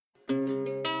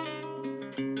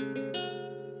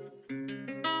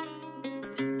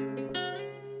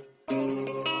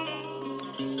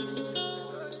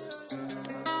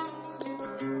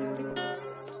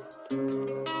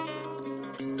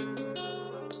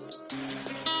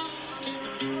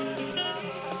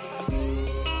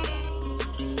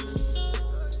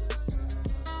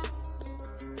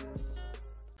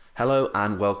Hello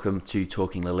and welcome to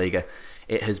Talking La Liga.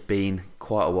 It has been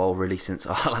quite a while really since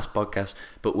our last podcast,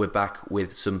 but we're back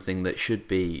with something that should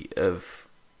be of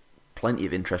plenty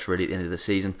of interest really at the end of the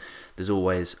season. There's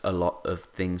always a lot of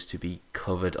things to be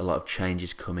covered, a lot of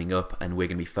changes coming up, and we're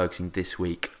going to be focusing this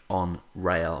week on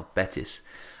Real Betis.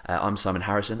 I'm Simon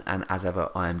Harrison, and as ever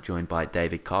I am joined by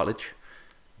David Cartledge.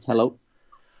 Hello.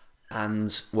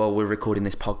 And while we're recording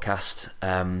this podcast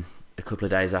a couple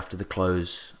of days after the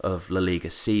close of La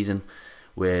Liga season,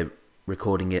 we're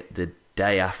recording it the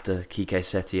day after Quique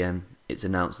Setien. It's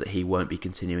announced that he won't be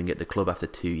continuing at the club after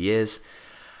 2 years.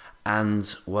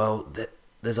 And, well,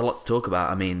 there's a lot to talk about.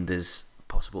 I mean, there's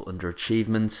possible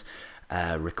underachievement,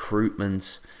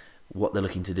 recruitment, what they're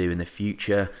looking to do in the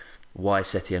future, why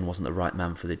Setien wasn't the right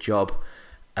man for the job.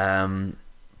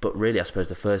 But really, I suppose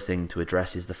the first thing to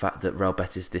address is the fact that Real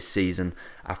Betis this season,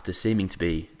 after seeming to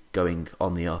be going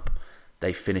on the up,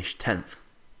 they finished 10th.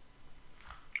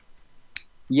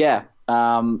 Yeah,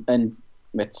 and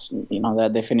it's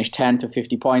they finished 10th with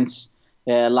 50 points.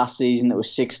 Last season it was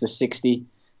 6th with 60.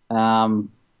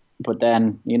 But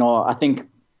then I think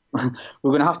we're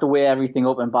going to have to weigh everything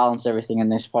up and balance everything in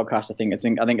this podcast. I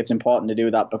think it's important to do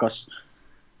that because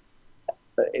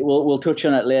we'll touch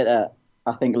on it later.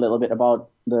 I think a little bit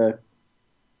about the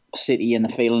city and the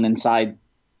feeling inside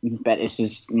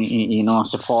Betis's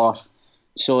support.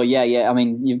 So yeah. I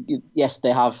mean, yes,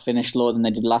 they have finished lower than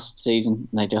they did last season.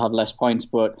 They do have less points,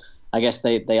 but I guess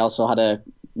they also had a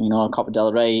Copa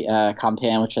del Rey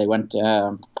campaign which they went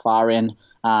far in,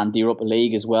 and the Europa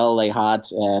League as well. They had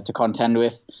to contend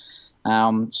with.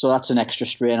 So that's an extra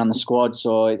strain on the squad.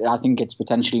 So I think it's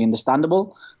potentially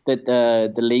understandable that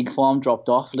the league form dropped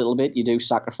off a little bit. You do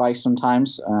sacrifice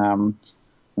sometimes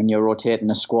when you're rotating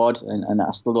a squad, and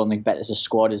I still don't think Betis'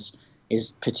 squad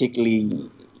is particularly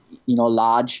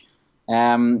large.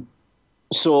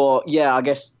 So yeah, I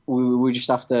guess we just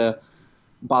have to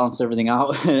balance everything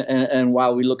out and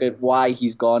while we look at why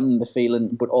he's gone and the feeling,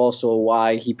 but also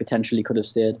why he potentially could have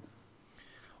stayed.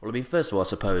 Well, I mean, first of all, I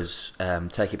suppose,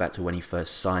 take it back to when he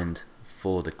first signed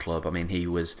for the club. I mean, he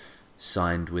was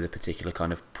signed with a particular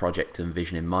kind of project and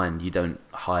vision in mind. You don't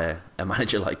hire a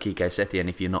manager like Quique Setien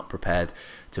if you're not prepared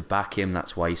to back him.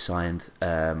 That's why he signed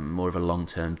more of a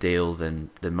long-term deal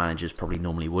than the managers probably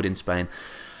normally would in Spain.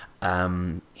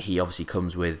 He obviously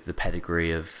comes with the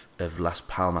pedigree of Las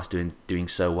Palmas doing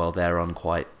so well there on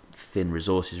quite thin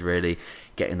resources, really,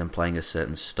 getting them playing a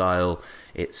certain style.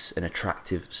 It's an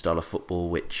attractive style of football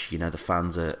which the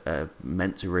fans are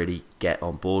meant to really get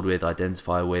on board with,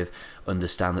 identify with,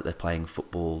 understand that they're playing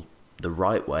football the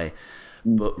right way.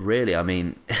 But really, I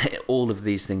mean, all of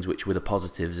these things which were the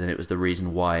positives, and it was the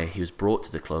reason why he was brought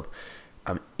to the club,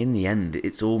 in the end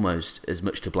it's almost as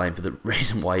much to blame for the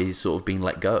reason why he's sort of been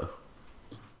let go.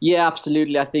 Yeah,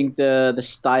 absolutely. I think the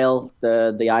style,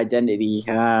 the identity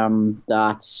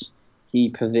that he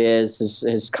purveys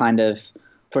has kind of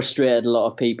frustrated a lot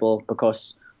of people,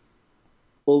 because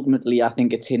ultimately I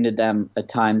think it's hindered them at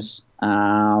times,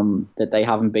 that they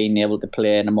haven't been able to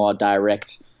play in a more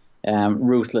direct,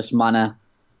 ruthless manner.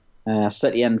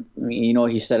 Setien,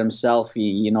 he said himself,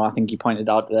 I think he pointed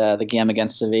out the game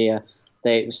against Sevilla.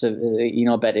 Betis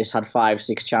had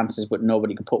 5-6 chances, but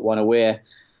nobody could put one away.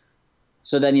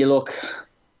 So then you look,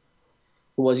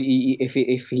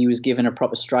 if he was given a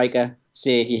proper striker,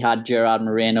 say he had Gerard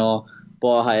Moreno,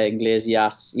 Borja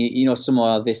Iglesias,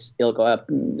 someone of this ilk,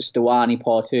 Stuani,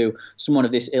 Porto, someone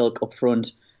of this ilk up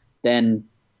front, then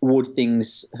would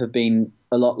things have been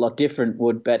a lot different?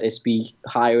 Would Betis be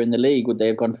higher in the league? Would they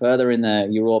have gone further in the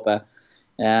Europa?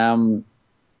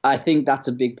 I think that's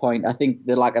a big point. I think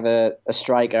the lack of a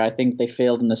striker, I think they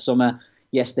failed in the summer.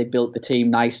 Yes, they built the team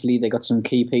nicely. They got some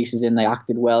key pieces in. They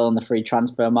acted well on the free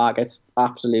transfer market.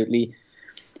 Absolutely.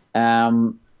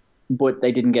 But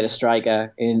they didn't get a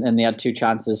striker, and they had 2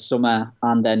 chances, summer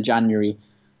and then January.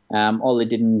 All they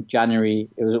did in January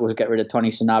was get rid of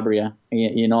Tony Sanabria,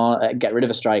 get rid of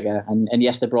a striker. And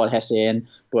yes, they brought Hesse in,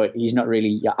 but he's not really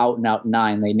your out-and-out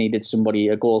 9. They needed somebody,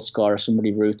 a goal scorer,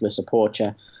 somebody ruthless, a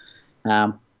poacher.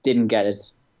 Didn't get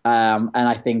it. And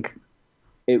I think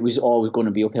it was always going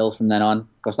to be uphill from then on,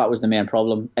 because that was the main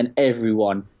problem, and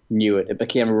everyone knew it. It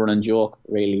became a running joke,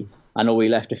 really. I know we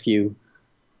left a few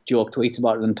joke tweets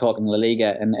about it and talking La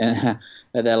Liga and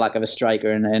their lack of a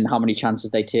striker and how many chances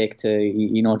they take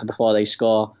to before they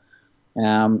score,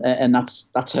 and that's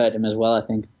hurt him as well, I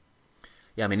think.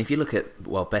 Yeah, I mean, if you look at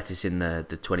Betis in the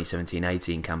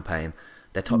 2017-18 campaign,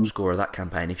 their top scorer of that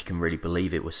campaign, if you can really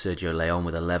believe it, was Sergio Leon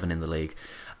with 11 in the league.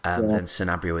 Then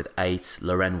Sanabria with 8,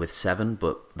 Loren with 7,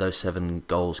 but those 7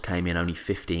 goals came in only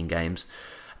 15 games.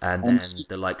 And then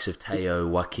the likes of Teo,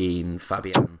 Joaquin,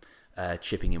 Fabian,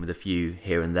 chipping in with a few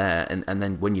here and there. And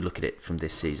then when you look at it from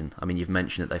this season, I mean, you've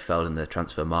mentioned that they failed in the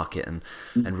transfer market. And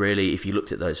really, if you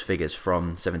looked at those figures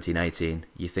from 17-18,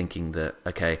 you're thinking that,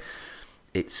 okay,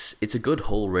 it's a good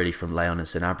haul really from Leon and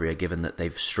Sanabria, given that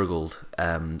they've struggled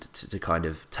to kind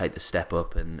of take the step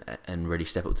up and really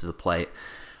step up to the plate.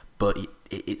 But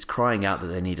it's crying out that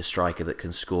they need a striker that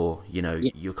can score,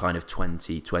 your kind of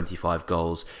 20, 25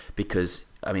 goals, because,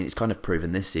 I mean, it's kind of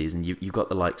proven this season. You've got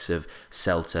the likes of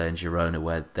Celta and Girona,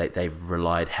 where they've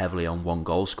relied heavily on one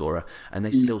goal scorer, and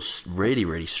they still really,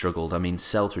 really struggled. I mean,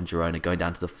 Celta and Girona going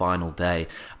down to the final day,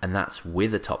 and that's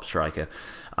with a top striker.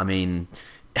 I mean...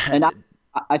 And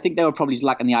I think they were probably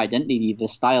lacking the identity, the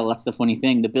style. That's the funny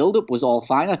thing. The build-up was all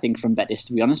fine, I think, from Betis,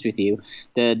 to be honest with you.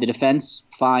 The defence,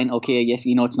 fine, okay, yes,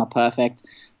 it's not perfect,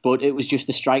 but it was just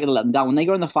the striker that let them down. When they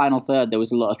got in the final third, there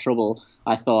was a lot of trouble,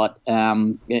 I thought.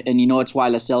 And it's why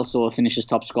Lo Celso finishes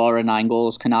top scorer, 9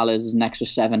 goals, Canales is next with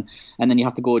 7, and then you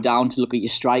have to go down to look at your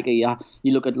striker. You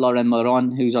look at Laurent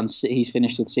Moron, he's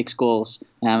finished with 6 goals,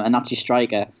 and that's your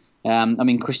striker. I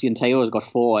mean, Christian Tejo's got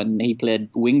 4, and he played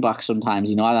wing back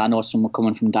sometimes. I know some were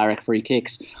coming from direct free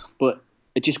kicks, but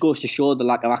it just goes to show the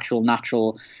lack of actual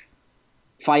natural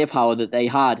firepower that they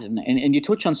had. And you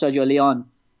touch on Sergio Leon.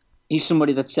 He's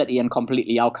somebody that Setien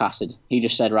completely outcasted. He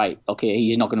just said, right, okay,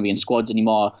 he's not going to be in squads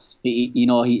anymore.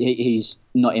 He's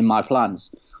not in my plans.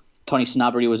 Tony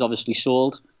Sanabria was obviously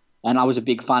sold, and I was a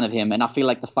big fan of him, and I feel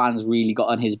like the fans really got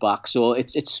on his back. So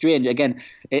it's strange. Again,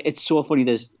 it's so funny.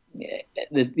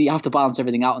 You have to balance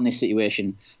everything out in this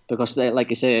situation, because like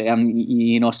I say,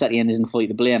 Setien isn't fully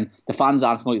to blame. The fans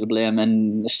aren't fully to blame,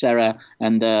 and Serra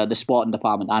and the sporting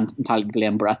department aren't entirely to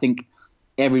blame. But I think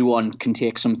everyone can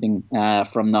take something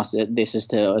from this as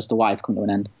to why it's come to an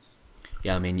end.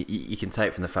 Yeah, I mean, you can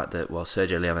take from the fact that,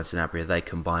 Sergio Leon and Sanabria, they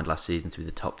combined last season to be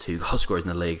the top 2 goal scorers in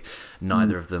the league.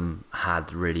 Neither of them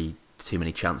had really too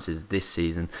many chances this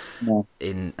season. Yeah.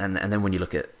 And then when you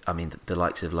look at, I mean, the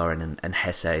likes of Lauren and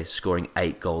Hesse scoring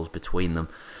 8 goals between them,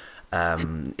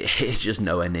 it's just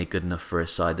nowhere near good enough for a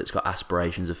side that's got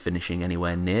aspirations of finishing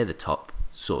anywhere near the top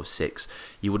sort of 6.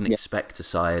 You wouldn't expect a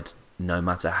side, no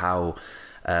matter how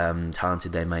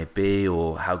talented they may be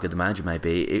or how good the manager may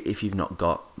be, if you've not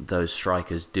got those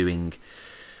strikers doing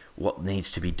what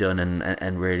needs to be done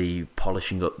and really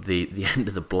polishing up the end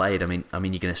of the blade. I mean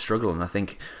you're going to struggle, and I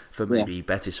think for maybe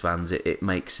Betis fans it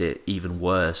makes it even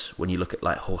worse when you look at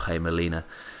like Jorge Molina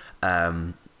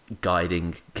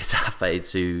guiding Getafe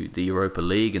to the Europa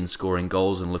League and scoring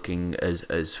goals and looking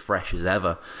as fresh as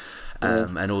ever.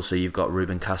 And also you've got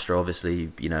Ruben Castro,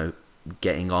 obviously,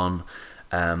 getting on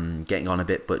a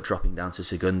bit, but dropping down to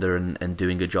Segunda and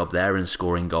doing a job there and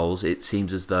scoring goals. It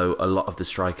seems as though a lot of the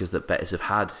strikers that Betis have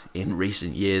had in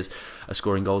recent years are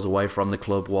scoring goals away from the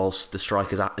club, whilst the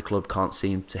strikers at the club can't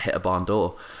seem to hit a barn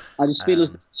door. I just feel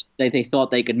as they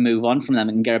thought they could move on from them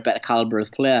and get a better calibre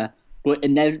of player, but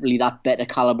inevitably that better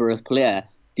calibre of player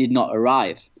did not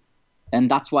arrive.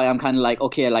 And that's why I'm kind of like,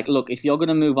 okay, look, if you're going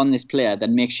to move on this player,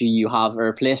 then make sure you have a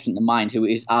replacement in mind who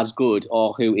is as good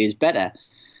or who is better.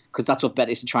 Because that's what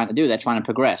Betis are trying to do. They're trying to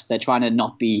progress. They're trying to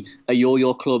not be a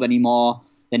yo-yo club anymore.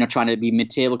 They're not trying to be a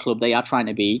mid-table club. They are trying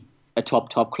to be a top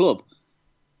club.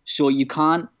 So you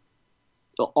can't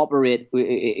operate,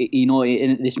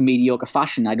 in this mediocre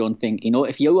fashion, I don't think.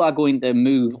 If you are going to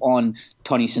move on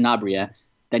Tony Sanabria,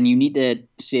 then you need to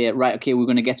say, right, okay, we're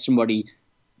going to get somebody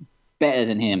better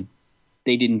than him.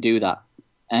 They didn't do that.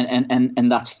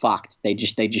 And that's fact. They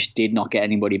just did not get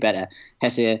anybody better.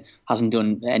 Hesse hasn't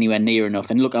done anywhere near enough.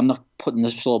 And look, I'm not putting the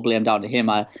sole blame down to him.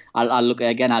 I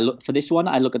look for this one.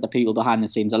 I look at the people behind the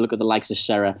scenes. I look at the likes of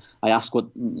Serra. I ask what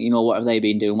have they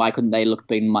been doing? Why couldn't they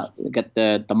get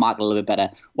the mark a little bit better?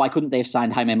 Why couldn't they have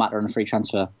signed Jaime Mata on a free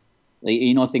transfer?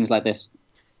 Things like this.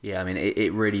 Yeah, I mean,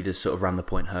 it really does sort of ram the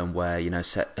point home where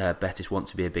Betis want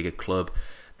to be a bigger club.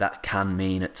 That can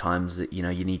mean at times that you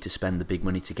need to spend the big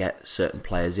money to get certain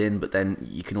players in, but then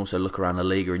you can also look around La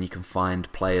Liga and you can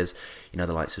find players, the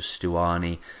likes of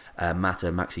Stuani, Mata,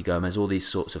 Maxi Gomez, all these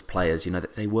sorts of players,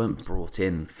 that they weren't brought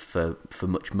in for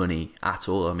much money at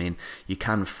all. I mean, you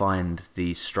can find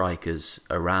these strikers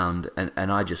around,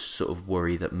 and I just sort of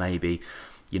worry that maybe,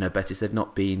 Betis, they've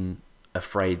not been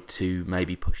afraid to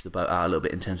maybe push the boat out a little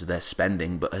bit in terms of their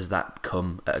spending, but has that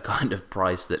come at a kind of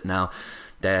price that now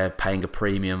they're paying a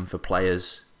premium for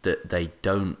players that they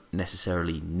don't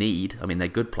necessarily need? I mean, they're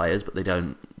good players, but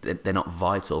they're not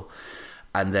vital.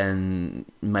 And then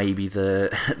maybe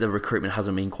the recruitment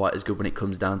hasn't been quite as good when it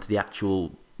comes down to the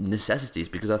actual necessities,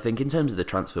 because I think in terms of the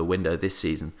transfer window this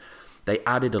season, they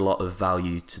added a lot of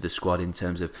value to the squad in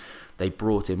terms of they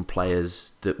brought in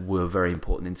players that were very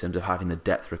important in terms of having the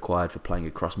depth required for playing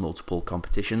across multiple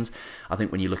competitions. I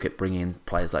think when you look at bringing in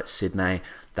players like Sydney,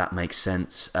 that makes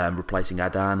sense. Replacing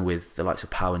Adan with the likes of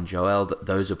Pau and Joel,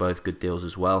 those are both good deals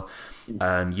as well.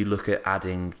 You look at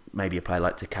adding maybe a player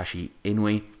like Takashi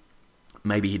Inui.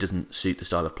 Maybe he doesn't suit the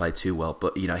style of play too well,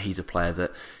 but he's a player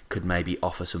that could maybe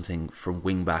offer something from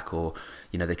wing back, or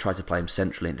they tried to play him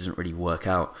centrally and it doesn't really work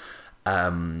out.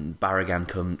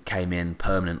 Barragan came in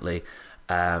permanently.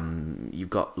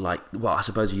 You've got I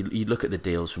suppose you look at the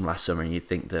deals from last summer and you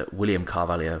think that William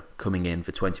Carvalho coming in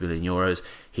for €20 million,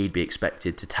 he'd be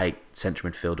expected to take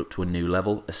central midfield up to a new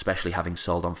level, especially having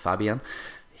sold on Fabian.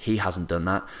 He hasn't done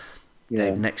that. Yeah.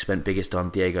 They've next spent biggest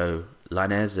on Diego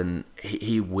Lainez, and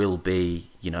he will be,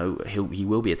 he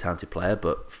will be a talented player,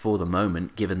 but for the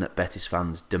moment, given that Betis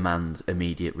fans demand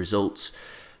immediate results,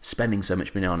 spending so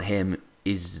much money on him,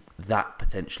 is that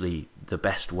potentially the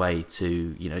best way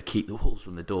to, keep the wolves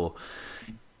from the door?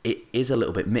 It is a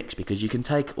little bit mixed, because you can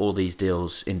take all these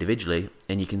deals individually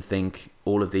and you can think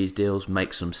all of these deals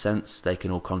make some sense, they can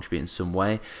all contribute in some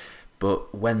way,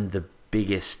 but when the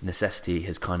biggest necessity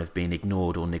has kind of been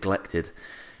ignored or neglected,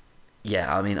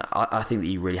 I think that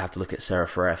you really have to look at Serra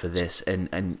Ferrer for this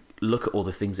and look at all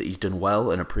the things that he's done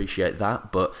well and appreciate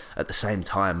that, but at the same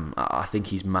time, I think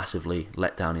he's massively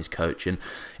let down his coach. And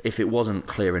if it wasn't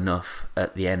clear enough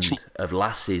at the end of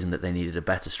last season that they needed a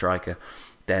better striker,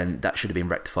 then that should have been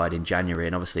rectified in January.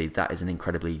 And obviously that is an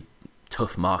incredibly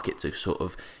tough market to sort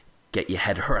of get your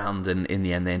head around, and in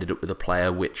the end they ended up with a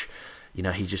player which,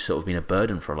 he's just sort of been a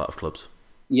burden for a lot of clubs.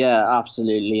 Yeah,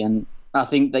 absolutely. And I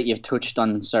think that you've touched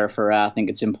on Serra Ferrer. I think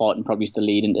it's important probably to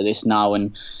lead into this now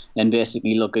and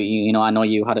basically look at, I know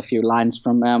you had a few lines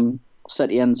from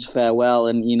Setien's farewell,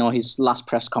 and, his last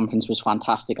press conference was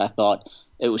fantastic. I thought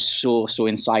it was so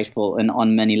insightful and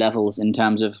on many levels in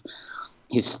terms of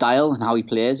his style and how he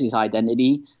plays, his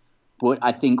identity. But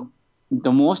I think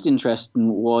the most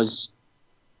interesting was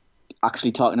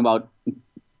actually talking about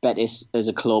Betis as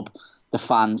a club, the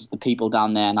fans, the people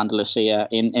down there in Andalusia,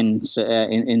 in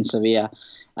Sevilla.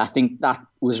 I think that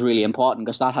was really important,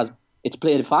 because it's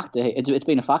played a factor. It's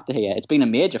been a factor here. It's been a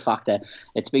major factor.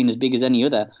 It's been as big as any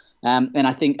other. And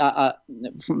I think Kike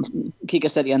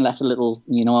Setien left a little,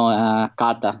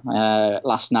 carta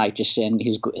last night, just saying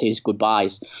his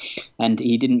goodbyes, and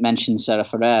he didn't mention Serra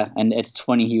Ferrer. And it's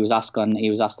funny, he was asked on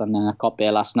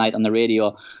Coppe last night on the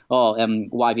radio,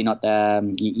 why have you not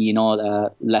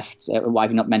left? Why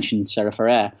have you not mentioned Serra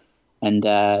Ferrer? And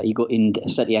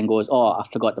Setien goes, I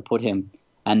forgot to put him.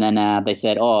 And then they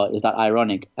said, is that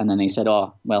ironic? And then he said,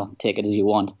 well, take it as you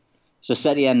want. So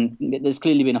Setien, there's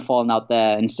clearly been a falling out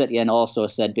there, and Setien also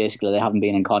said basically they haven't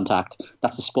been in contact.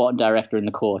 That's the sporting director and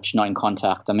the coach, not in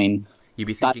contact. I mean, you'd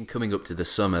be thinking coming up to the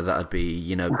summer that'd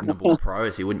be, number one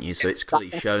priority, wouldn't you? So it's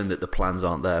clearly shown that the plans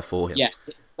aren't there for him. Yeah,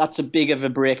 that's a big of a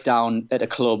breakdown at a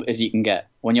club as you can get.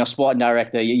 When you're sporting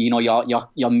director,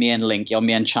 your main link, your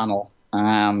main channel.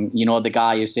 The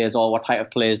guy who says, what type of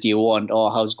players do you want?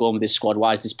 How's it going with this squad?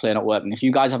 Why is this player not working? If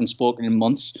you guys haven't spoken in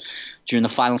months during the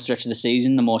final stretch of the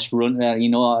season, the most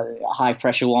high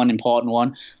pressure one, important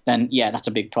one, then that's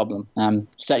a big problem.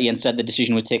 Setien said the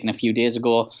decision was taken a few days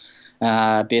ago,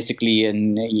 basically,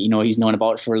 and he's known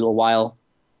about it for a little while.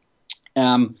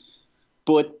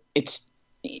 But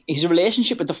his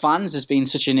relationship with the fans has been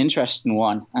such an interesting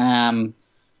one.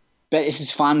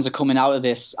 Betis' fans are coming out of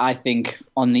this, I think,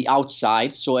 on the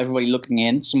outside. So everybody looking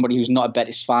in, somebody who's not a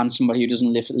Betis fan, somebody who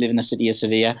doesn't live in the city of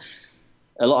Sevilla.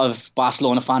 A lot of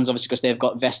Barcelona fans, obviously, because they've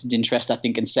got vested interest, I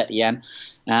think, in Setien.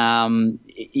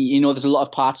 There's a lot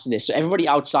of parts to this. So everybody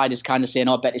outside is kind of saying,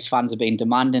 Betis fans are being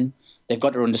demanding. They've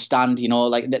got to understand, they've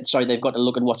got to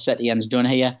look at what Setien's done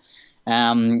here.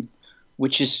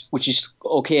 Which is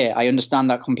okay. I understand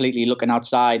that completely looking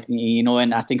outside,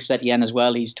 and I think Setien as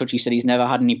well, he said he's never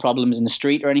had any problems in the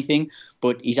street or anything,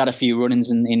 but he's had a few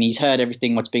run-ins and he's heard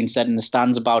everything what's been said in the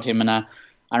stands about him. And I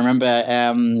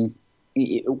remember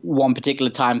one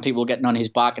particular time people getting on his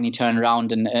back and he turned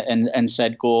around and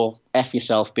said, go F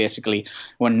yourself, basically,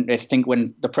 when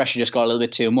the pressure just got a little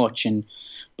bit too much.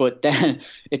 But then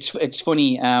it's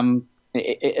funny,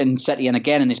 and Setien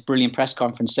again in this brilliant press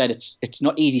conference said it's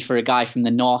not easy for a guy from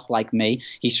the north like me.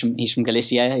 He's from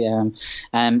Galicia,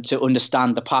 to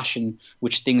understand the passion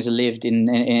which things are lived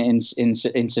in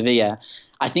Sevilla.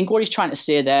 I think what he's trying to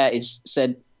say there is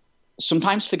said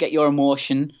sometimes forget your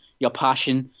emotion, your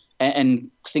passion, and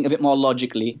think a bit more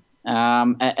logically.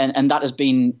 And that has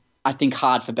been, I think,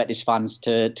 hard for Betis fans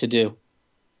to do.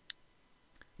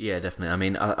 Yeah, definitely. I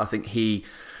mean, I think he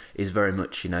is very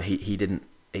much, he didn't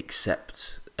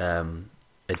accept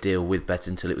a a deal with Betis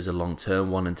until it was a long-term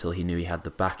one, until he knew he had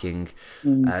the backing.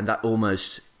 And that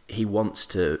almost, he wants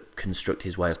to construct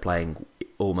his way of playing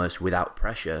almost without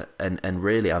pressure. And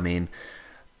really, I mean,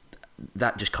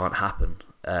 that just can't happen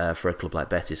for a club like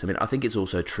Betis. I mean, I think it's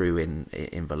also true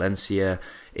in Valencia,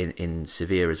 in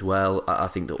Sevilla as well. I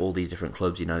think that all these different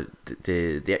clubs, you know,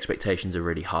 the expectations are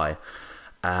really high.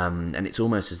 And it's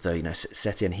almost as though, you know,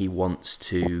 Setien, he wants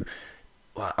to...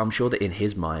 Well, I'm sure that in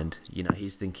his mind, you know,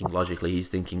 he's thinking logically, he's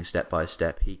thinking step by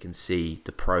step, he can see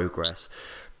the progress.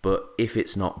 But if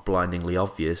it's not blindingly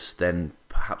obvious, then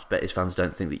perhaps Betis fans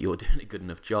don't think that you're doing a good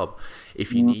enough job.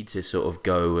 If you need to sort of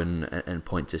go and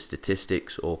point to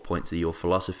statistics or point to your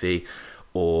philosophy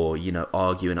or, you know,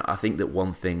 argue, and I think that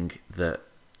one thing that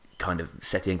kind of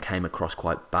Setien came across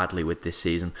quite badly with this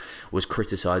season was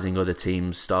criticising other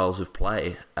teams' styles of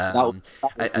play.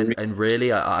 And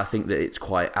really, I think that it's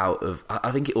quite out of...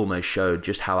 I think it almost showed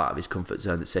just how out of his comfort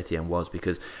zone that Setien was,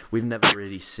 because we've never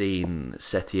really seen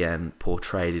Setien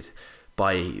portrayed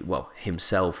by, well,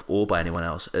 himself or by anyone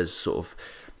else as sort of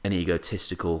an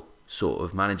egotistical sort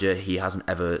of manager. He hasn't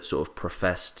ever sort of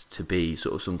professed to be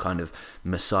sort of some kind of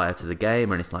messiah to the game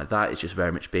or anything like that. It's just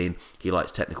very much been, he likes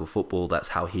technical football. That's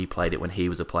how he played it when he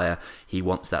was a player. He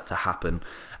wants that to happen.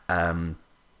 And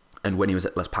when he was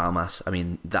at Las Palmas, I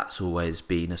mean, that's always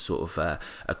been a sort of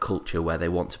a culture where they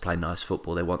want to play nice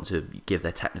football. They want to give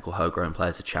their technical homegrown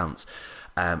players a chance.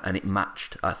 And it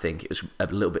matched, I think. It was a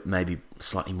little bit maybe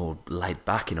slightly more laid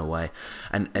back in a way.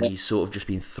 And he's sort of just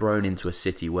been thrown into a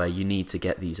city where you need to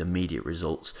get these immediate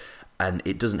results. And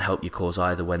it doesn't help your cause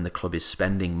either when the club is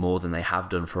spending more than they have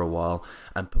done for a while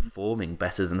and performing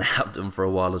better than they have done for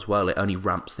a while as well. It only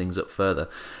ramps things up further.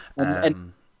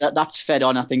 And that's fed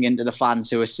on, I think, into the fans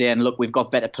who are saying, look, we've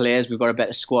got better players, we've got a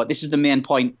better squad. This is the main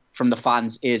point from the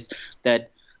fans, is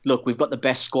that, look, we've got the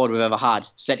best squad we've ever had.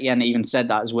 Setien even said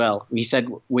that as well. He said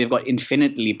we've got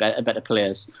infinitely better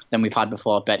players than we've had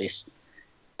before at Betis.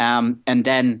 And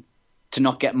then to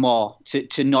not get more,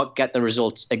 to not get the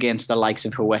results against the likes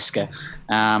of Huesca,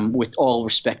 with all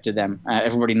respect to them.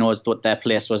 Everybody knows what their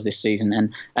place was this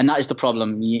season. And that is the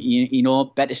problem. You know,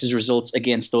 Betis' results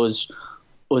against those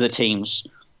other teams.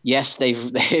 Yes,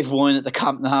 they've won at the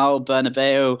Camp Nou,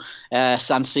 Bernabeu,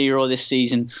 San Siro this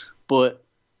season, but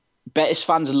Betis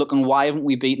fans are looking, why haven't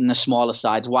we beaten the smaller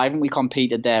sides? Why haven't we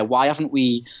competed there? Why haven't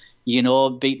we, you know,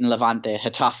 beaten Levante,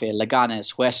 Getafe,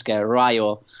 Leganes, Huesca,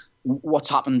 Rayo? What's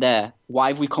happened there? Why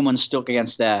have we come unstuck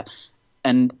against there?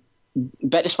 And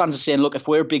Betis fans are saying, look, if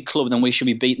we're a big club, then we should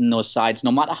be beating those sides.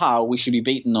 No matter how, we should be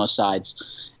beating those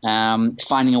sides,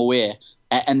 finding a way.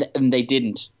 And they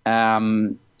didn't.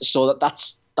 So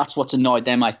that's what's annoyed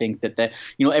them, I think, that they,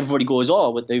 you know, everybody goes,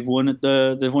 oh, but they've won at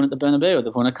the Bernabeu,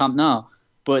 they've won at Camp Nou.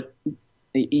 But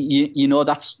you know,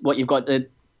 that's what you've got to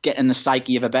get in the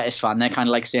psyche of a Betis fan. They're kind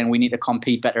of like saying we need to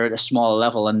compete better at a smaller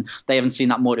level, and they haven't seen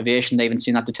that motivation, they haven't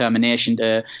seen that determination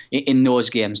in those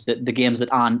games, the games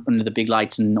that aren't under the big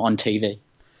lights and on TV.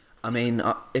 I mean,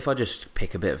 if I just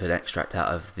pick a bit of an extract out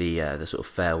of the sort of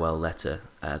farewell letter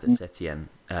that Setien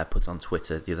put on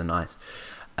Twitter the other night.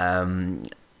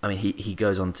 I mean, he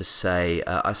goes on to say,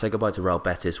 I say goodbye to Real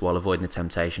Betis while avoiding the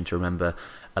temptation to remember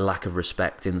a lack of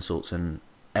respect, insults, and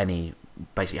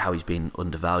basically how he's been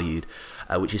undervalued,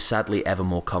 which is sadly ever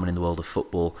more common in the world of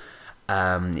football.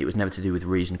 It was never to do with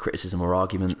reason, criticism, or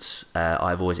arguments.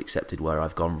 I've always accepted where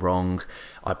I've gone wrong.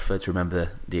 I prefer to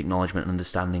remember the acknowledgement and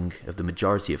understanding of the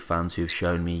majority of fans who have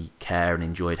shown me care and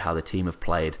enjoyed how the team have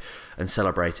played and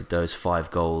celebrated those 5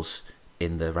 goals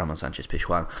in the Ramon Sanchez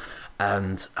Pizjuan.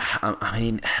 And I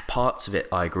mean, parts of it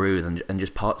I agree with, and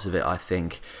just parts of it I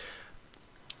think,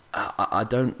 I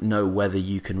don't know whether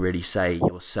you can really say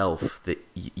yourself that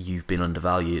you've been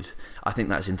undervalued. I think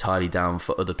that's entirely down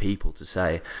for other people to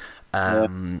say.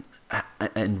 And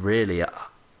really,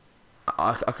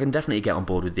 I can definitely get on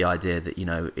board with the idea that, you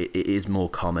know, it is more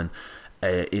common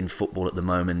in football at the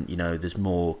moment. You know, there's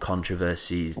more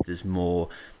controversies, there's more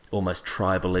almost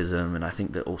tribalism, and I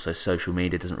think that also social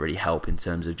media doesn't really help in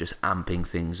terms of just amping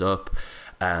things up,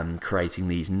 creating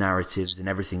these narratives, and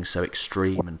everything's so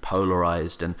extreme and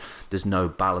polarized, and there's no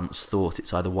balanced thought.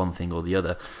 It's either one thing or the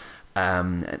other.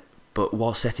 But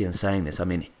while Setien's saying this, I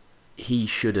mean, he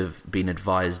should have been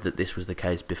advised that this was the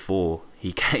case before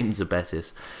he came to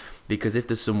Betis, because if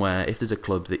there's a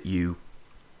club that you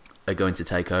are going to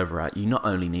take over at, you not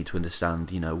only need to understand,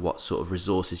 you know, what sort of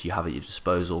resources you have at your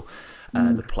disposal,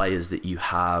 the players that you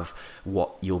have,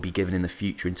 what you'll be given in the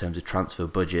future in terms of transfer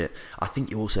budget. I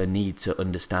think you also need to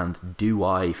understand, do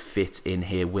I fit in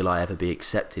here? Will I ever be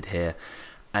accepted here?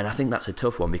 And I think that's a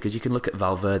tough one, because you can look at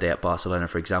Valverde at Barcelona,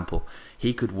 for example.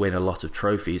 He could win a lot of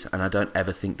trophies, and I don't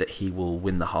ever think that he will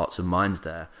win the hearts and minds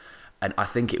there. And I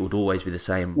think it would always be the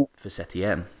same for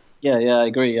Setien. Yeah, I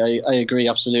agree. I agree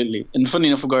absolutely. And funny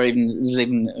enough, there's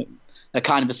even a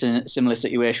kind of a similar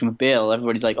situation with Bale.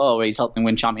 Everybody's like, oh, well, he's helped them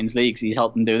win Champions Leagues, he's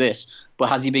helped them do this. But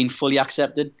has he been fully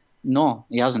accepted? No,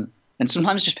 he hasn't. And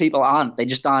sometimes just people aren't. They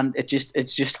just aren't.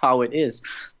 It's just how it is.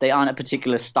 They aren't a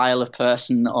particular style of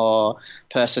person or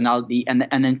personality, and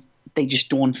then they just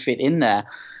don't fit in there.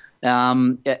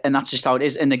 And that's just how it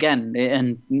is. And again,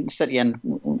 and Setien,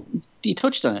 he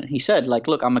touched on it. He said, like,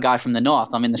 look, I'm a guy from the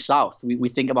north. I'm in the south. We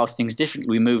think about things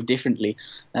differently. We move differently.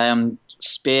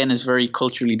 Spain is very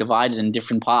culturally divided in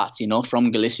different parts,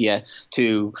 from Galicia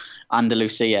to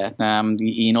Andalusia,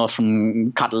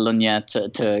 from Catalonia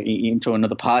to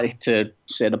another part, to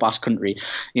say the Basque Country.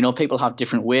 People have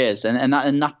different ways, and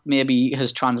that maybe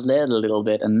has translated a little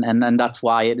bit, and that's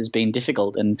why it has been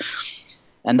difficult, and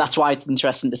that's why it's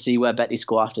interesting to see where Betis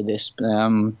go after this.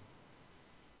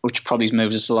 Which probably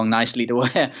moves us along nicely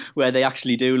to where they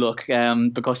actually do look,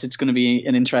 because it's going to be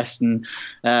an interesting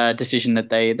decision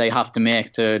that they have to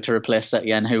make to replace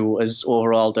Setien, who has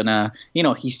overall done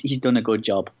he's done a good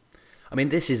job. I mean,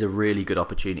 this is a really good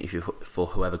opportunity for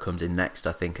whoever comes in next,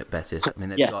 I think, at Betis. I mean,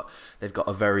 they've got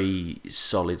a very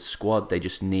solid squad. They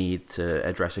just need to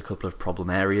address a couple of problem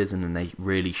areas, and then they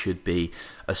really should be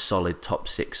a solid top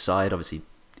six side. Obviously,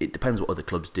 it depends what other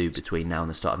clubs do between now and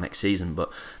the start of next season,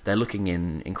 but they're looking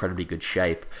in incredibly good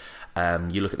shape.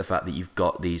 You look at the fact that you've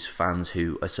got these fans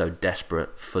who are so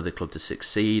desperate for the club to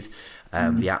succeed.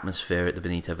 The atmosphere at the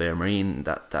Benito Villamarín,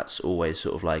 that's always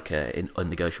sort of like an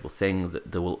unnegotiable thing.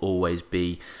 That there will always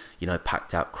be,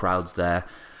 packed out crowds there.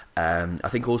 I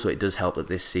think also it does help that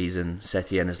this season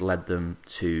Setien has led them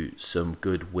to some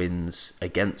good wins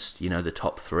against, the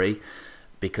top three,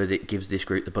 because it gives this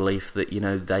group the belief that,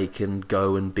 they can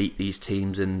go and beat these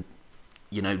teams. And,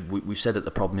 we've said that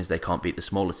the problem is they can't beat the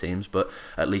smaller teams, but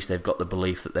at least they've got the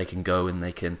belief that they can go and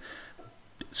they can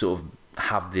sort of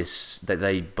have this, that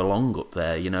they belong up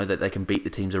there, that they can beat the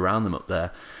teams around them up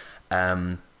there.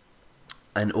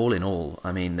 And all in all,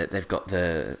 I mean, that they've got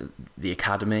the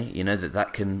academy,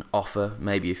 that can offer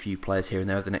maybe a few players here and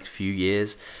there over the next few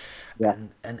years. Yeah.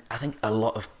 And I think a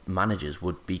lot of managers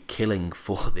would be killing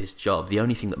for this job. The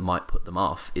only thing that might put them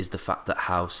off is the fact that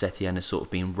how Setien has sort of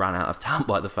been ran out of town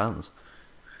by the fans.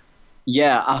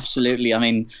 Yeah, absolutely. I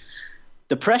mean,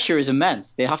 the pressure is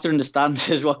immense. They have to understand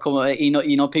there's what come.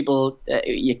 People.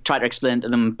 You try to explain to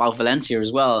them about Valencia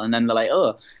as well, and then they're like,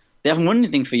 oh, they haven't won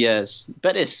anything for years.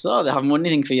 Betis, they haven't won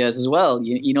anything for years as well.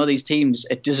 These teams,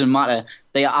 it doesn't matter.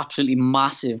 They are absolutely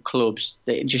massive clubs.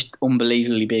 They're just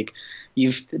unbelievably big.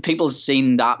 People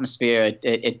seen the atmosphere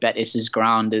at Betis'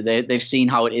 ground. They've seen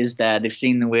how it is there. They've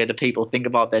seen the way the people think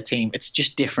about their team. It's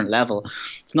just different level.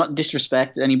 It's not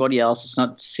disrespect to anybody else. It's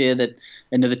not to say that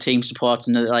another team supports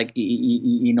another,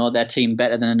 their team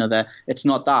better than another. It's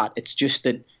not that. It's just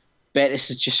that Betis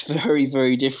is just very,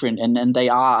 very different, and they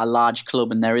are a large club,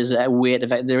 and there is a weight of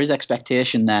there is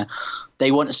expectation there.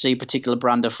 They want to see a particular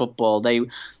brand of football.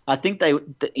 I think they're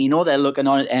looking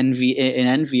on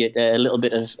envy at a little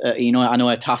bit of I know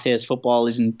Etafe's football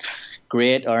isn't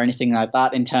great or anything like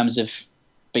that in terms of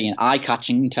being eye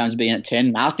catching, in terms of being at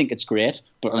 10. I think it's great,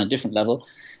 but on a different level.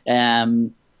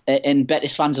 And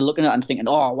Betis fans are looking at it and thinking,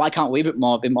 oh, why can't we be a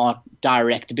bit more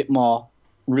direct, a bit more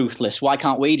ruthless? Why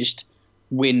can't we just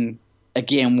win a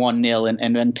game 1-0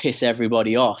 and piss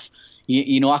everybody off?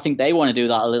 I think they want to do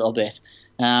that a little bit.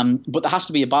 But there has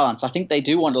to be a balance. I think they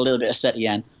do want a little bit of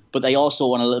Setien, but they also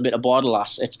want a little bit of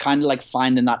Bordalas. It's kind of like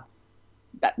finding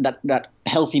that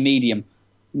healthy medium.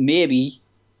 Maybe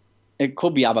it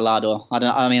could be Abelardo. I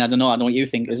don't know. I know what you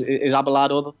think. Is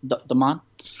Abelardo the man?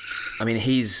 I mean,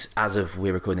 he's, as of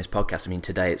we're recording this podcast,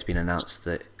 today it's been announced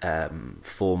that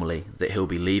formally that he'll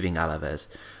be leaving Alaves,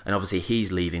 and obviously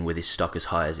he's leaving with his stock as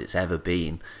high as it's ever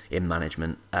been in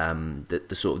management.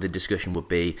 The discussion would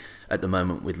be at the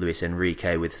moment with Luis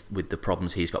Enrique, with the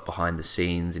problems he's got behind the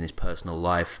scenes in his personal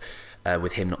life,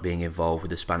 with him not being involved with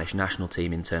the Spanish national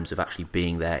team in terms of actually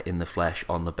being there in the flesh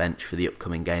on the bench for the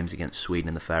upcoming games against Sweden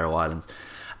and the Faroe Islands.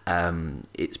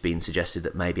 It's been suggested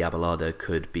that maybe Abelardo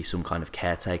could be some kind of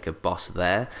caretaker boss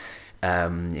there,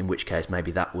 in which case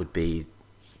maybe that would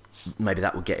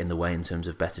get in the way in terms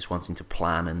of Betis wanting to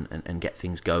plan and get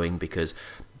things going, because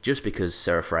just because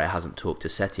Serra Freire hasn't talked to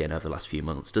Setien over the last few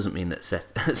months doesn't mean that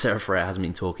Serra Freire hasn't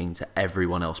been talking to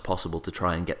everyone else possible to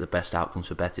try and get the best outcomes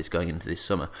for Betis going into this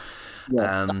summer.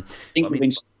 Yeah, I think it would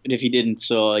be stupid if he didn't.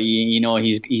 So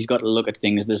he's got to look at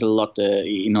things. There's a lot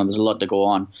to go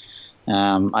on.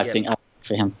 I think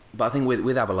for him. But I think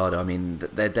with Abelardo, I mean,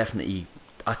 they're definitely.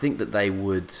 I think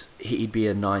that he'd be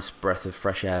a nice breath of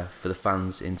fresh air for the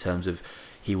fans in terms of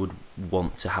he would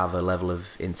want to have a level of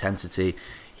intensity.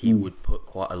 He would put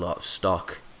quite a lot of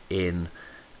stock in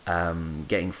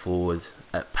getting forward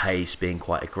at pace, being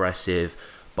quite aggressive,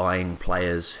 buying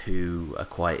players who are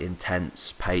quite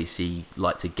intense, pacey,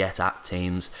 like to get at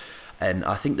teams. And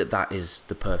I think that is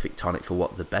the perfect tonic for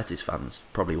what the Betis fans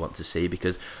probably want to see,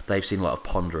 because they've seen a lot of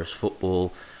ponderous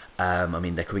football. I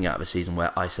mean, they're coming out of a season where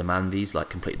Isamandis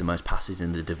completed the most passes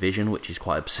in the division, which is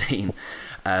quite obscene.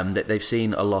 They've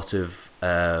seen a lot of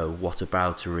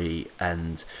whataboutery,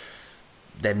 and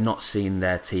they've not seen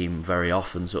their team very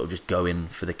often sort of just go in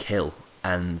for the kill.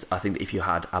 And I think that if you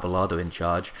had Abelardo in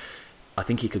charge, I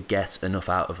think he could get enough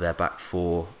out of their back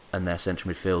four and their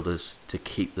central midfielders to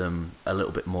keep them a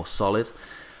little bit more solid.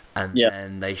 And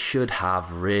then they should have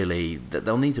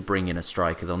they'll need to bring in a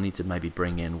striker, they'll need to maybe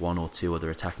bring in one or two other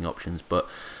attacking options, but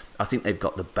I think they've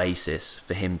got the basis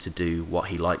for him to do what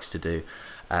he likes to do.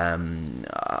 I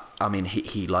mean,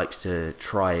 he likes to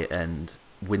try and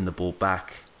win the ball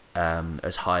back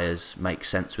as high as makes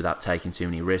sense without taking too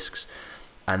many risks,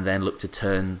 and then look to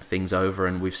turn things over.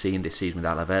 And we've seen this season with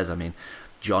Alaves, I mean,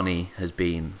 Johnny has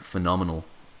been phenomenal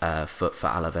for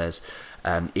Alaves.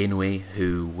 Inui,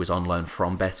 who was on loan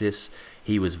from Betis,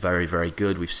 he was very, very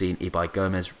good. We've seen Ibai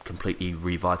Gomez completely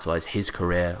revitalise his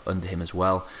career under him as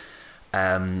well.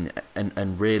 And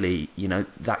really,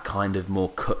 that kind of more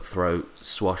cutthroat,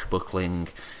 swashbuckling,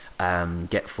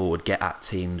 get forward, get at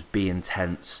teams, be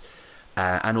intense.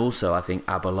 And also, I think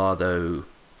Abelardo,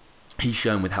 he's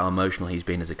shown with how emotional he's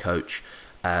been as a coach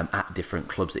at different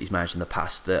clubs that he's managed in the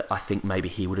past, that I think maybe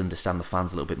he would understand the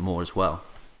fans a little bit more as well.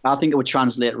 I think it would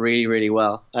translate really, really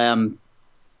well.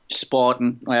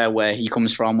 Sporting, where he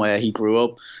comes from, where he grew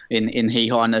up in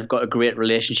Gijón, they've got a great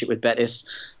relationship with Betis.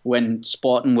 When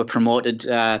Sporting were promoted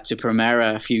to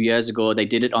Primera a few years ago, they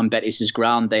did it on Betis's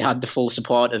ground. They had the full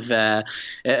support of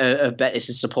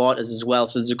Betis's supporters as well.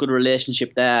 So there's a good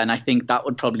relationship there, and I think that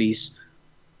would probably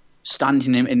stand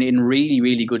him in really,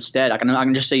 really good stead. I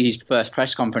can just see his first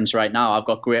press conference right now. I've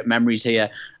got great memories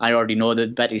here. I already know the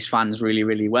Betis fans really,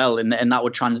 really well, and that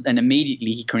would and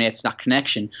immediately he creates that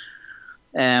connection,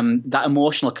 that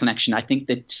emotional connection. I think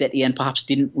that Setien perhaps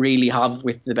didn't really have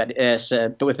with the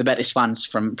Betis fans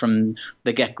from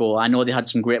the get go. I know they had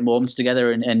some great moments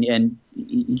together, and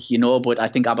but I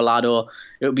think Abelardo,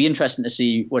 it would be interesting to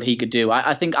see what he could do.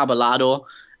 I think Abelardo.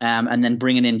 And then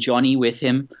bringing in Johnny with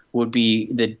him would be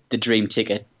the dream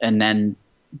ticket, and then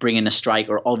bringing a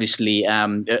striker, obviously,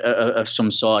 of some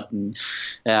sort. And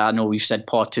I know we've said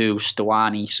Porto,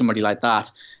 Stuani, somebody like that.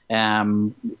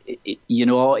 And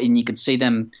you could see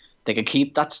them. They could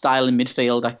keep that style in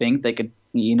midfield. I think they could,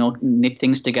 knit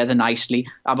things together nicely.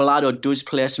 Abelardo does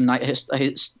play some nice.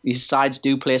 His sides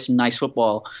do play some nice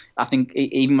football. I think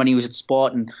even when he was at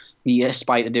Sporting, he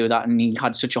aspired to do that, and he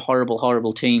had such a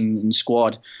horrible team and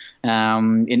squad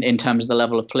in terms of the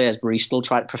level of players, but he still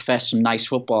tried to profess some nice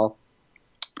football.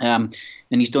 And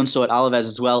he's done so at Alaves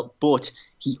as well. But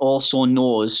he also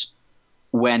knows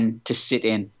when to sit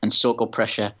in and soak up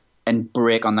pressure and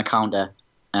break on the counter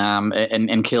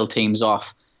and kill teams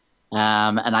off.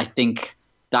 And I think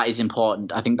that is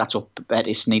important. I think that's what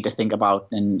Betis need to think about.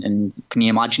 And can you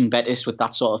imagine Betis with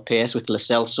that sort of pace, with Lo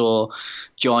Celso,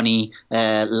 Johnny,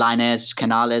 Lainez,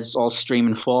 Canales all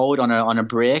streaming forward on a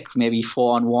break, maybe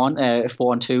 4-on-1,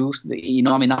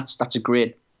 4-on-2. That's a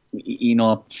great,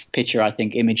 picture, I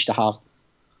think, image to have.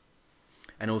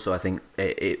 And also, I think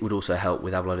it would also help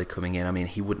with Abelardo coming in. I mean,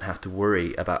 he wouldn't have to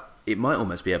worry about. It might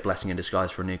almost be a blessing in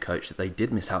disguise for a new coach that they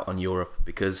did miss out on Europe,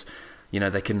 because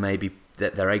they can maybe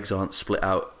that their eggs aren't split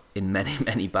out in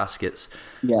many baskets.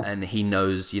 Yeah. And he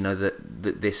knows, that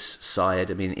this side.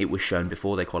 I mean, it was shown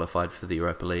before they qualified for the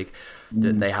Europa League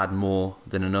that they had more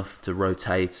than enough to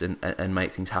rotate and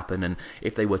make things happen. And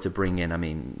if they were to bring in, I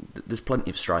mean, there's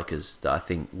plenty of strikers that I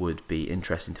think would be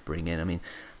interesting to bring in. I mean,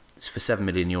 for €7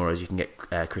 million, you can get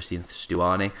Christian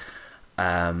Stuani.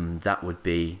 That would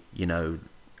be,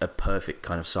 a perfect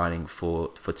kind of signing for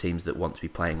teams that want to be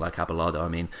playing like Abelardo. I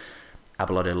mean,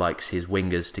 Abelardo likes his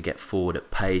wingers to get forward at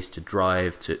pace, to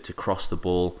drive, to cross the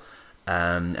ball.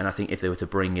 And I think if they were to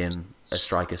bring in a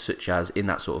striker such as in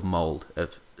that sort of mould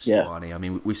of Stuani, I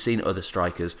mean, we've seen other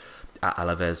strikers at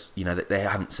Alaves, that they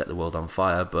haven't set the world on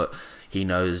fire, but he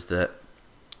knows that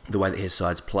the way that his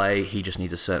sides play, he just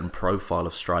needs a certain profile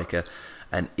of striker.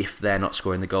 And if they're not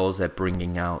scoring the goals, they're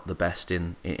bringing out the best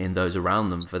in those around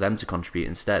them for them to contribute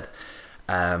instead.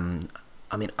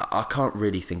 I mean, I can't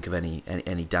really think of any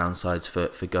downsides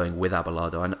for going with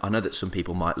Abelardo. I know that some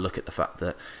people might look at the fact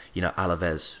that, you know,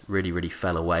 Alaves really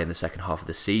fell away in the second half of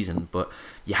the season, but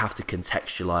you have to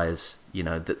contextualise, you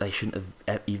know, that they shouldn't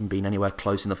have even been anywhere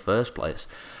close in the first place.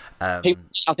 I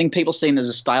think people seeing there's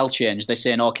a style change. They're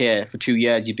saying, okay, for 2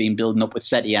 years you've been building up with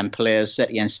Setien players,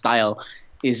 Setien style.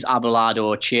 Is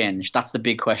Abelardo a change? That's the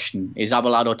big question. Is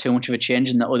Abelardo too much of a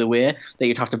change in the other way that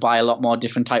you'd have to buy a lot more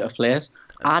different type of players?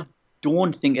 I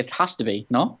don't think it has to be,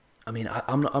 no? I mean,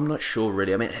 I'm not sure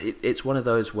really. I mean, it's one of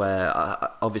those where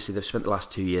obviously they've spent the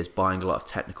last 2 years buying a lot of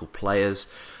technical players,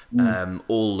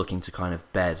 all looking to kind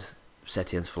of bed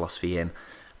Setien's philosophy in.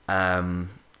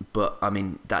 But I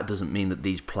mean, that doesn't mean that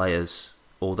these players,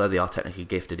 although they are technically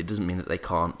gifted, it doesn't mean that they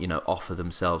can't, you know, offer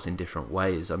themselves in different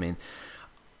ways. I mean,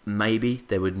 maybe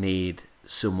they would need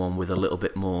someone with a little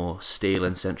bit more steel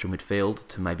in central midfield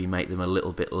to maybe make them a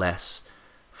little bit less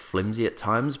flimsy at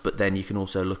times, but then you can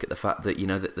also look at the fact that, you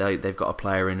know, that they've got a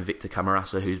player in Victor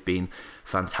Camarasa who's been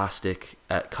fantastic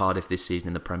at Cardiff this season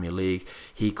in the Premier League.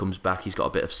 He comes back, he's got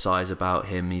a bit of size about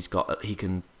him, he's not,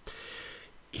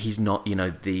 you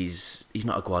know, he's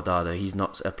not a Guardado, he's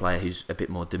not a player who's a bit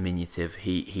more diminutive.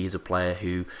 He is a player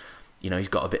who, you know, he's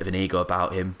got a bit of an ego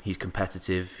about him, he's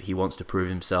competitive, he wants to prove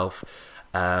himself.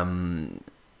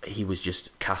 He was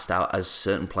just cast out as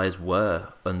certain players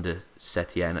were under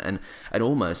Setien, and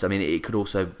almost, I mean, it could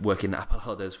also work in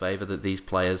Abelardo's favour that these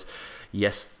players,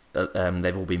 yes,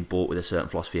 they've all been bought with a certain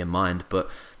philosophy in mind, but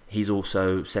he's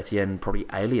also, Setien probably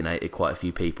alienated quite a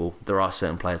few people. There are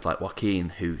certain players like Joaquin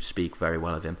who speak very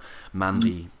well of him,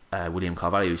 Mandy, William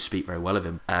Carvalho who speak very well of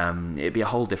him. It'd be a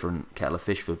whole different kettle of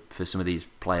fish for some of these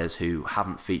players who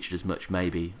haven't featured as much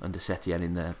maybe under Setien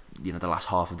in the last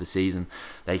half of the season.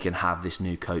 They can have this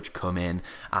new coach come in,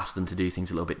 ask them to do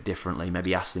things a little bit differently,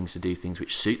 maybe ask things to do things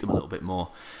which suit them a little bit more.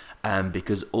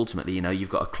 Because ultimately, you know, you've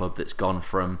got a club that's gone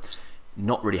from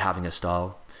not really having a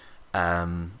style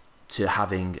to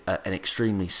having an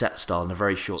extremely set style in a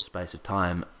very short space of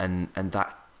time, and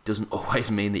that doesn't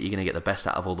always mean that you're going to get the best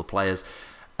out of all the players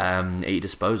at your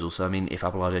disposal. So I mean, if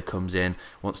Abelardo comes in,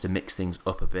 wants to mix things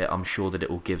up a bit, I'm sure that it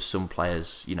will give some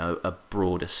players, you know, a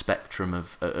broader spectrum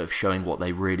of showing what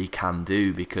they really can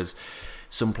do, because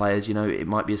some players, you know, it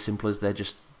might be as simple as they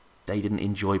didn't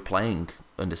enjoy playing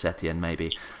under Setien.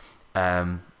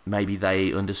 Maybe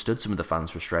they understood some of the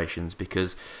fans' frustrations,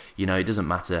 because, you know, it doesn't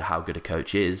matter how good a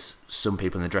coach is, some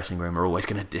people in the dressing room are always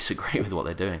going to disagree with what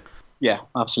they're doing. Yeah,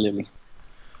 absolutely.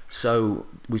 So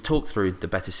we've talked through the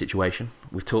Betis situation.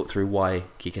 We've talked through why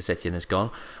Quique Setien has gone.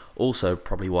 Also,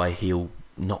 probably why he'll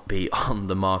not be on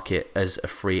the market as a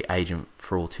free agent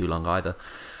for all too long either.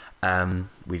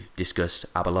 We've discussed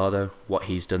Abelardo, what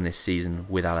he's done this season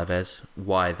with Alaves,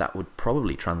 why that would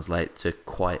probably translate to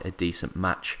quite a decent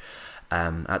match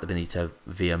at the Benito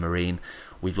Villamarín.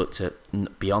 We've looked at,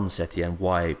 beyond Setien,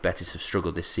 why Betis have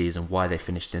struggled this season, why they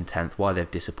finished in 10th, why they've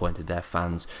disappointed their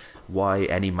fans, why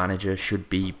any manager should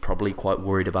be probably quite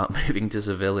worried about moving to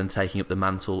Seville and taking up the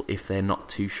mantle if they're not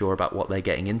too sure about what they're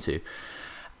getting into.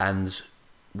 And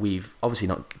we've obviously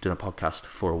not done a podcast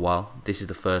for a while. This is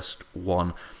the first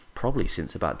one probably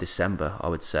since about December, I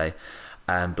would say.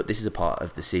 But this is a part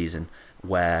of the season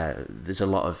where there's a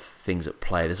lot of things at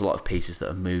play, there's a lot of pieces that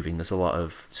are moving, there's a lot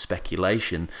of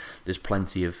speculation, there's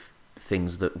plenty of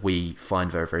things that we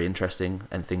find very, very interesting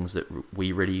and things that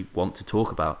we really want to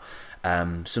talk about.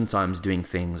 Sometimes doing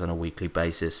things on a weekly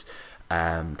basis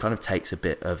kind of takes a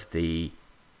bit of the,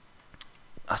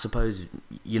 I suppose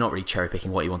you're not really cherry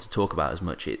picking what you want to talk about as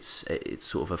much. It's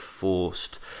sort of a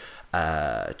forced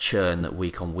churn that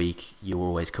week on week you're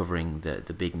always covering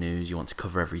the big news. You want to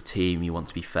cover every team, you want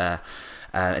to be fair,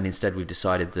 and instead we've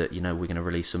decided that, you know, we're going to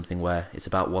release something where it's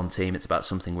about one team, it's about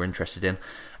something we're interested in,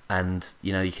 and,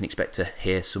 you know, you can expect to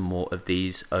hear some more of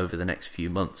these over the next few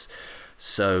months.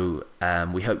 So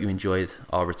we hope you enjoyed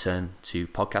our return to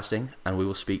podcasting, and we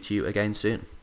will speak to you again soon.